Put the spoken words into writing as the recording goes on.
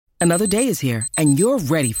Another day is here, and you're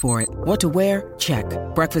ready for it. What to wear? Check.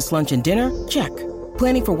 Breakfast, lunch, and dinner? Check.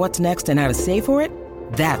 Planning for what's next and how to save for it?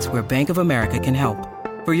 That's where Bank of America can help.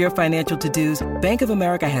 For your financial to-dos, Bank of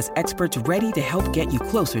America has experts ready to help get you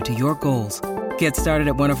closer to your goals. Get started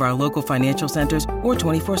at one of our local financial centers or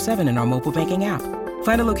 24/7 in our mobile banking app.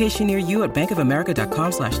 Find a location near you at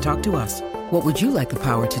bankofamerica.com/talktous. What would you like the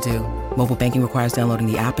power to do? Mobile banking requires downloading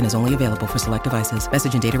the app and is only available for select devices.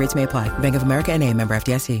 Message and data rates may apply. Bank of America N.A., member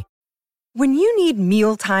FDIC. When you need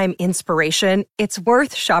mealtime inspiration, it's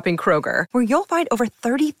worth shopping Kroger, where you'll find over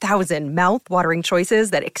 30,000 mouth-watering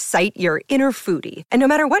choices that excite your inner foodie. And no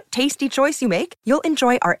matter what tasty choice you make, you'll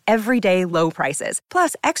enjoy our everyday low prices,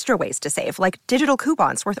 plus extra ways to save, like digital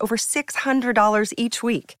coupons worth over $600 each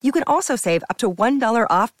week. You can also save up to $1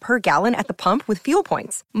 off per gallon at the pump with fuel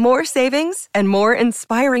points. More savings and more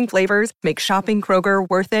inspiring flavors make shopping Kroger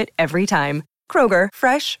worth it every time. Kroger,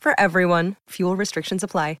 fresh for everyone. Fuel restrictions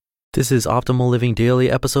apply. This is Optimal Living Daily,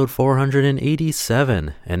 episode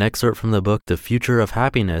 487, an excerpt from the book The Future of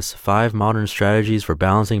Happiness, 5 Modern Strategies for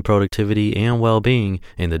Balancing Productivity and Well-Being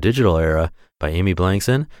in the Digital Era by Amy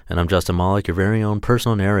Blankson, and I'm Justin Malik, your very own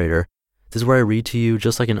personal narrator. This is where I read to you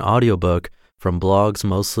just like an audiobook from blogs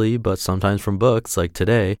mostly, but sometimes from books like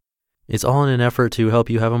today. It's all in an effort to help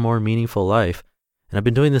you have a more meaningful life. And I've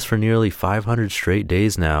been doing this for nearly 500 straight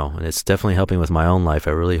days now, and it's definitely helping with my own life.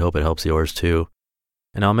 I really hope it helps yours too.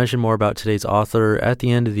 And I'll mention more about today's author at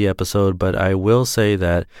the end of the episode, but I will say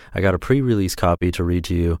that I got a pre-release copy to read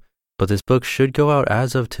to you, but this book should go out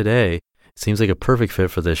as of today. It seems like a perfect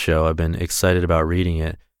fit for this show. I've been excited about reading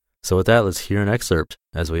it. So with that, let's hear an excerpt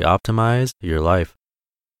as we optimize your life.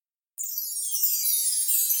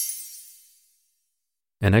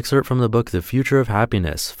 An excerpt from the book The Future of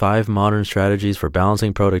Happiness, 5 Modern Strategies for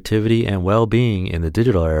Balancing Productivity and Well-Being in the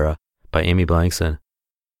Digital Era by Amy Blankson.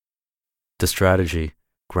 The strategy: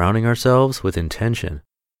 grounding ourselves with intention.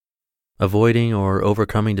 Avoiding or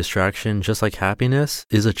overcoming distraction, just like happiness,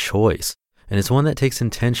 is a choice, and it's one that takes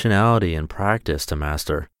intentionality and practice to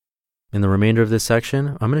master. In the remainder of this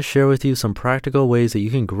section, I'm going to share with you some practical ways that you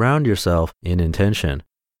can ground yourself in intention.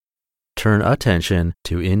 Turn attention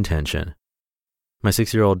to intention. My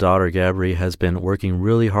 6-year-old daughter, Gabri, has been working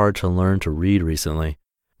really hard to learn to read recently.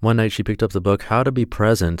 One night she picked up the book How to Be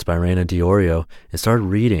Present by Raina Diorio and started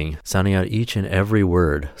reading, sounding out each and every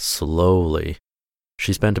word slowly.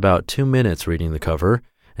 She spent about 2 minutes reading the cover,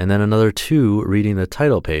 and then another 2 reading the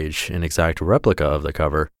title page, an exact replica of the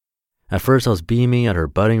cover. At first I was beaming at her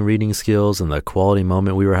budding reading skills and the quality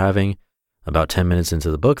moment we were having. About 10 minutes into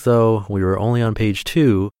the book though, we were only on page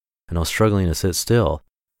 2, and I was struggling to sit still.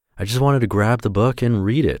 I just wanted to grab the book and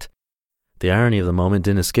read it. The irony of the moment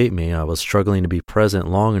didn't escape me. I was struggling to be present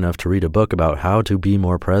long enough to read a book about how to be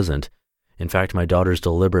more present. In fact, my daughter's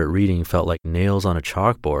deliberate reading felt like nails on a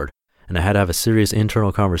chalkboard, and I had to have a serious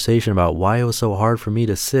internal conversation about why it was so hard for me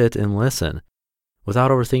to sit and listen. Without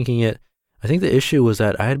overthinking it, I think the issue was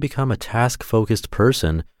that I had become a task-focused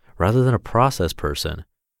person rather than a process person.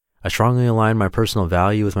 I strongly aligned my personal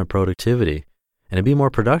value with my productivity, and to be more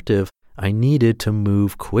productive, I needed to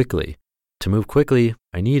move quickly. To move quickly,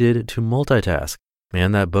 I needed to multitask.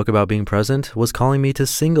 And that book about being present was calling me to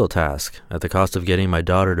single task at the cost of getting my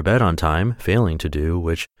daughter to bed on time, failing to do,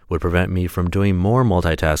 which would prevent me from doing more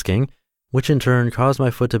multitasking, which in turn caused my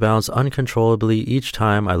foot to bounce uncontrollably each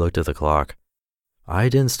time I looked at the clock. I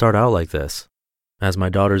didn't start out like this. As my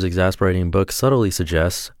daughter's exasperating book subtly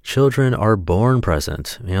suggests, children are born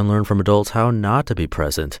present and learn from adults how not to be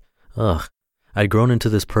present. I'd grown into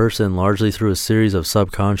this person largely through a series of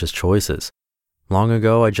subconscious choices. Long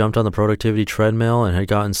ago, I jumped on the productivity treadmill and had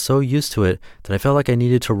gotten so used to it that I felt like I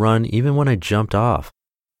needed to run even when I jumped off.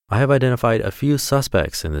 I have identified a few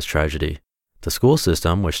suspects in this tragedy. The school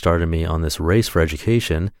system, which started me on this race for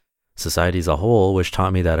education, society as a whole, which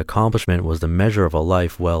taught me that accomplishment was the measure of a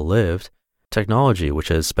life well lived, technology, which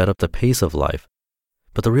has sped up the pace of life.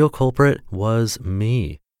 But the real culprit was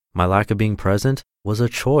me. My lack of being present was a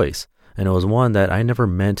choice, and it was one that I never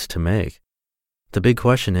meant to make. The big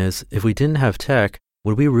question is, if we didn't have tech,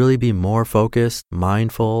 would we really be more focused,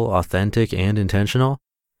 mindful, authentic, and intentional?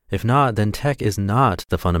 If not, then tech is not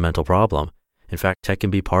the fundamental problem. In fact, tech can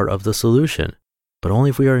be part of the solution, but only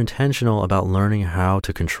if we are intentional about learning how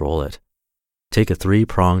to control it. Take a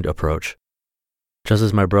 3-pronged approach. Just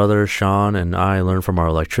as my brother, Sean, and I learned from our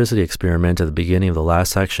electricity experiment at the beginning of the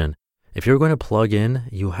last section, if you're going to plug in,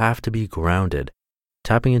 you have to be grounded.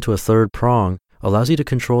 Tapping into a 3rd prong allows you to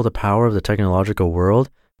control the power of the technological world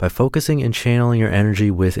by focusing and channeling your energy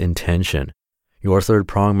with intention. Your 3rd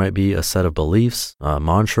prong might be a set of beliefs, a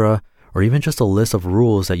mantra, or even just a list of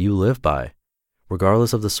rules that you live by.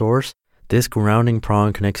 Regardless of the source, This grounding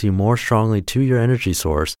prong connects you more strongly to your energy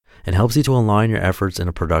source and helps you to align your efforts in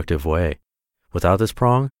a productive way. Without this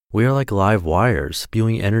prong, we are like live wires,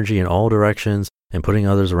 spewing energy in all directions and putting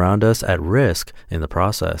others around us at risk in the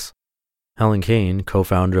process. Helen Kane,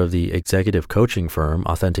 co-founder of the executive coaching firm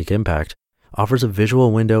Authentic Impact, offers a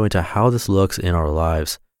visual window into how this looks in our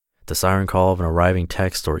lives. The siren call of an arriving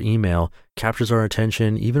text or email captures our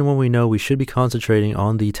attention even when we know we should be concentrating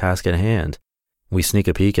on the task at hand. We sneak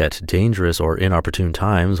a peek at dangerous or inopportune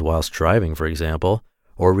times whilst driving, for example,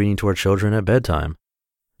 or reading to our children at bedtime.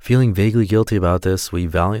 Feeling vaguely guilty about this, we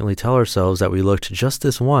valiantly tell ourselves that we looked just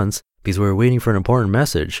this once because we were waiting for an important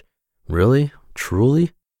message. Really?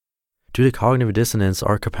 Truly? Due to cognitive dissonance,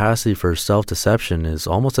 our capacity for self-deception is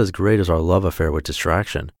almost as great as our love affair with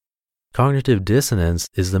distraction. Cognitive dissonance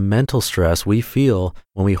is the mental stress we feel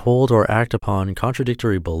when we hold or act upon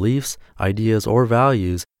contradictory beliefs, ideas, or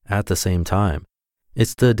values at the same time.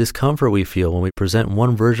 It's the discomfort we feel when we present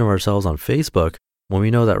one version of ourselves on Facebook when we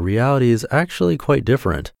know that reality is actually quite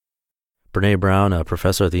different. Brené Brown, a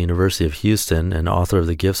professor at the University of Houston and author of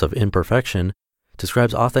The Gifts of Imperfection,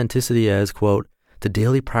 describes authenticity as, quote, the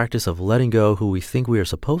daily practice of letting go who we think we are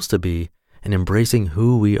supposed to be and embracing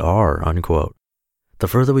who we are, unquote. The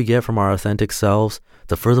further we get from our authentic selves,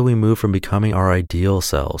 the further we move from becoming our ideal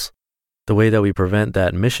selves. The way that we prevent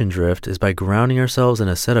that mission drift is by grounding ourselves in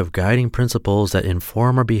a set of guiding principles that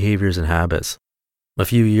inform our behaviors and habits. A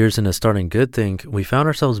few years into starting GoodThink, we found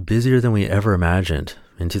ourselves busier than we ever imagined.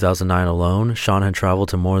 In 2009 alone, Sean had traveled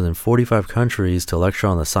to more than 45 countries to lecture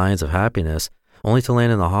on the science of happiness, only to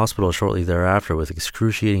land in the hospital shortly thereafter with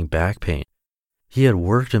excruciating back pain. He had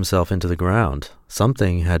worked himself into the ground.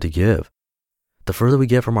 Something had to give. The further we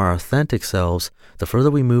get from our authentic selves, the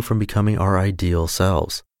further we move from becoming our ideal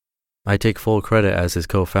selves. I take full credit as his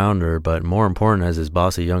co-founder, but more important as his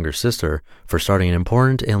bossy younger sister, for starting an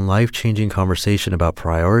important and life-changing conversation about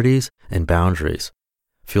priorities and boundaries.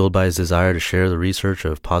 Fueled by his desire to share the research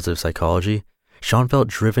of positive psychology, Sean felt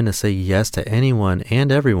driven to say yes to anyone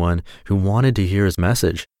and everyone who wanted to hear his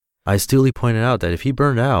message. I astutely pointed out that if he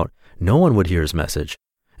burned out, no one would hear his message.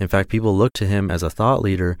 In fact, people looked to him as a thought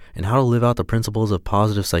leader in how to live out the principles of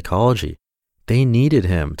positive psychology. They needed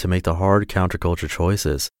him to make the hard counterculture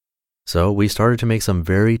choices. So we started to make some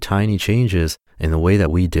very tiny changes in the way that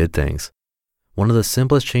we did things. One of the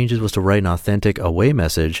simplest changes was to write an authentic away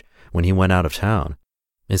message when he went out of town.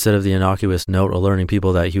 Instead of the innocuous note alerting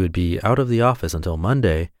people that he would be out of the office until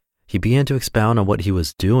Monday, he began to expound on what he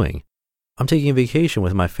was doing. I'm taking a vacation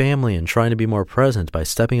with my family and trying to be more present by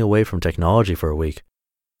stepping away from technology for a week.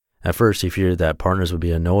 At first, he feared that partners would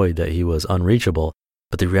be annoyed that he was unreachable,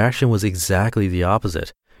 but the reaction was exactly the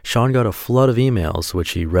opposite. Sean got a flood of emails,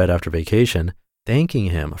 which he read after vacation, thanking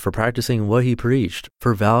him for practicing what he preached,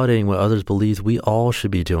 for validating what others believed we all should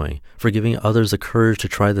be doing, for giving others the courage to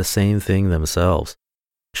try the same thing themselves.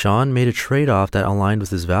 Sean made a trade-off that aligned with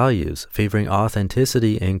his values, favoring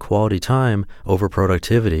authenticity and quality time over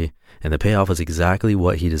productivity, and the payoff was exactly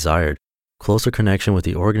what he desired: closer connection with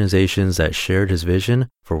the organizations that shared his vision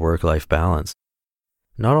for work-life balance.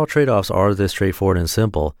 Not all trade-offs are this straightforward and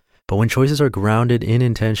simple, but when choices are grounded in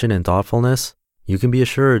intention and thoughtfulness, you can be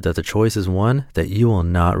assured that the choice is one that you will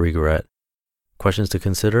not regret. Questions to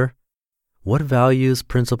consider: what values,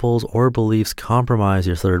 principles, or beliefs compromise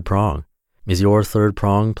your third prong? Is your third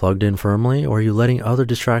prong plugged in firmly, or are you letting other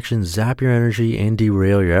distractions zap your energy and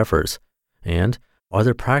derail your efforts? And are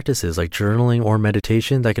there practices like journaling or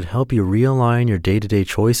meditation that can help you realign your day-to-day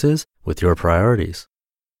choices with your priorities?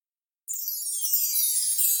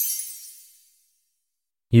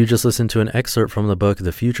 You just listened to an excerpt from the book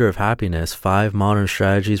The Future of Happiness, 5 Modern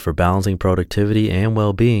Strategies for Balancing Productivity and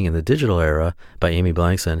Well-Being in the Digital Era by Amy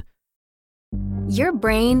Blankson. Your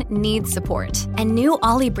brain needs support, and new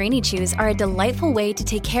Ollie Brainy Chews are a delightful way to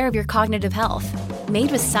take care of your cognitive health.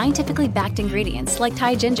 Made with scientifically backed ingredients like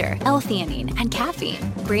Thai ginger, L-theanine, and caffeine,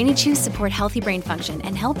 Brainy Chews support healthy brain function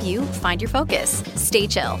and help you find your focus, stay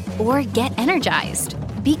chill, or get energized.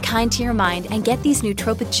 Be kind to your mind and get these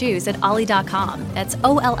nootropic chews at ollie.com. That's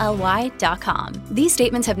OLLY.com. These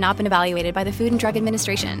statements have not been evaluated by the Food and Drug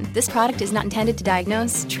Administration. This product is not intended to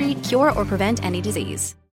diagnose, treat, cure, or prevent any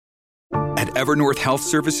disease. At Evernorth Health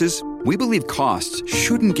Services, we believe costs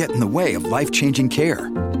shouldn't get in the way of life-changing care,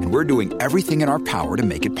 and we're doing everything in our power to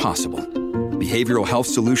make it possible. Behavioral health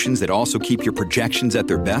solutions that also keep your projections at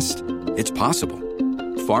their best? It's possible.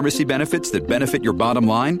 Pharmacy benefits that benefit your bottom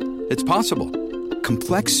line? It's possible.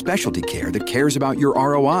 Complex specialty care that cares about your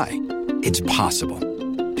ROI? It's possible.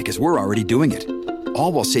 Because we're already doing it.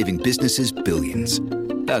 All while saving businesses billions.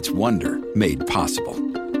 That's Wonder made possible.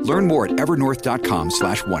 Learn more at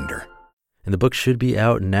evernorth.com/wonder. and the book should be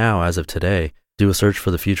out now as of today. Do a search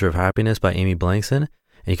for The Future of Happiness by Amy Blankson,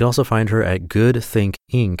 and you can also find her at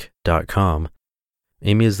goodthinkinc.com.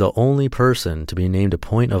 Amy is the only person to be named a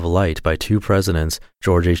Point of Light by 2 presidents,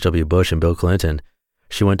 George H.W. Bush and Bill Clinton.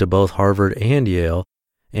 She went to both Harvard and Yale,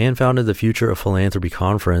 and founded the Future of Philanthropy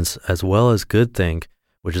Conference, as well as Good Think,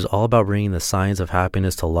 which is all about bringing the science of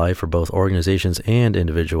happiness to life for both organizations and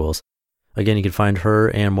individuals. Again, you can find her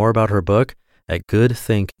and more about her book at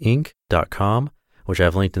goodthinkinc.com, which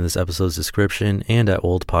I've linked in this episode's description, and at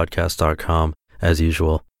oldpodcast.com as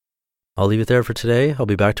usual. I'll leave it there for today. I'll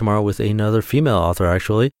be back tomorrow with another female author,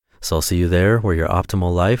 actually. So I'll see you there where your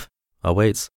optimal life awaits.